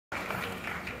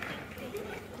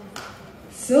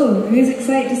So, who's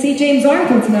excited to see James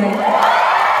Arthur tonight?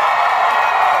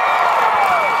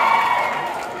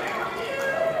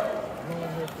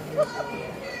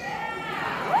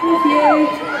 Love you.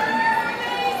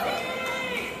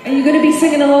 Are you going to be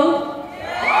singing along?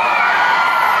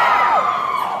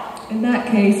 In that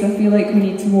case, I feel like we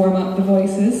need to warm up the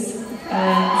voices,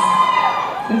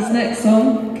 and this next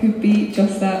song could be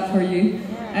just that for you.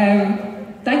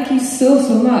 Thank you so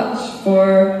much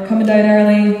for coming down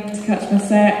early to catch my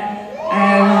set.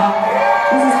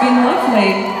 This has been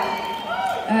lovely.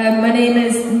 My name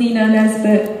is Nina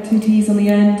Nesbitt, 2 T's on the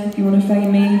end, if you want to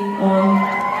find me on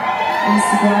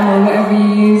Instagram or whatever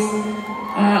you use.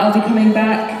 I'll be coming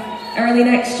back early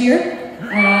next year,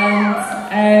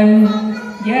 and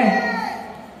yeah.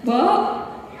 What?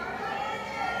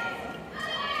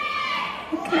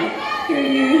 I can't hear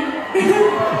you.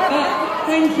 But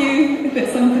thank you, if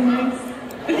it's something nice.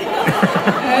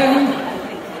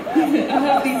 I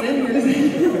have these in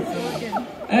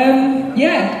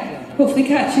yeah, hopefully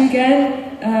catch you again.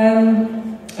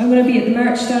 I'm going to be at the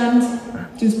merch stand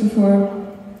just before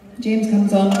James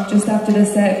comes on, just after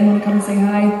this set, if you want to come and say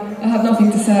hi. I have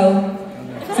nothing to sell,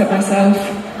 except myself.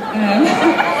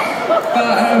 But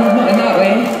not in that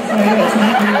way, so that's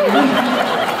not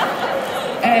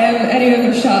anyway, I'm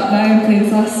going to shut up now and play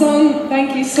this last song.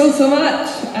 Thank you so much.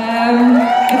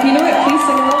 If you know it, please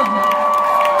sing along.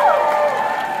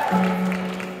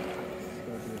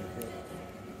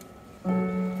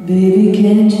 Baby,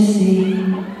 can't you see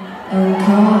I'm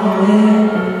calling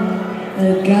a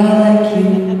guy like you?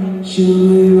 Sure,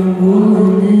 you're a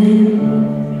woman,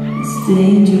 it's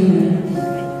dangerous.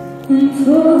 I'm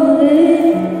falling.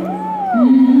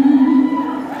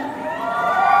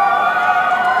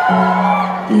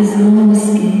 There's no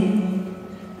escape,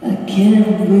 I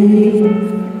can't wait,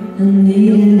 I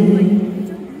need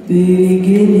it. Baby,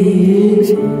 give me it,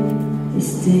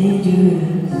 it's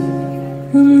dangerous.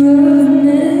 I'm loving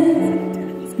it.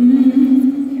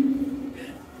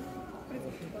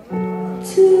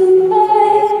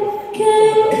 Tonight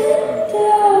can't come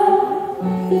down,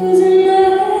 losing my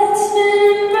head,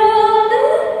 spinning round and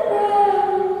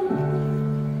round.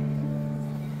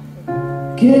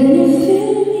 Can you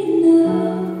feel me now?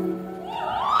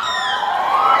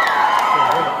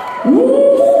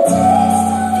 With the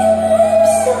taste of your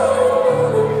lips on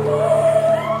the way,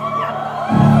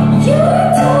 you're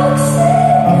toxic.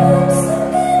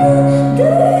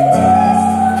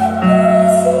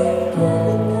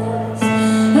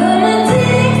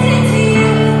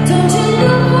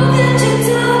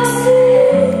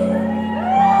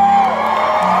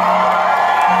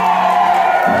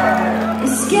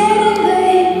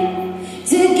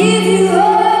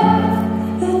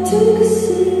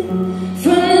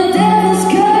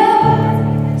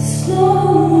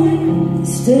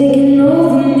 Taking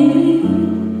over me.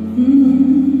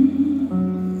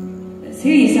 Let's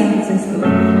hear you, San Francisco.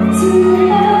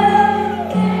 Tonight.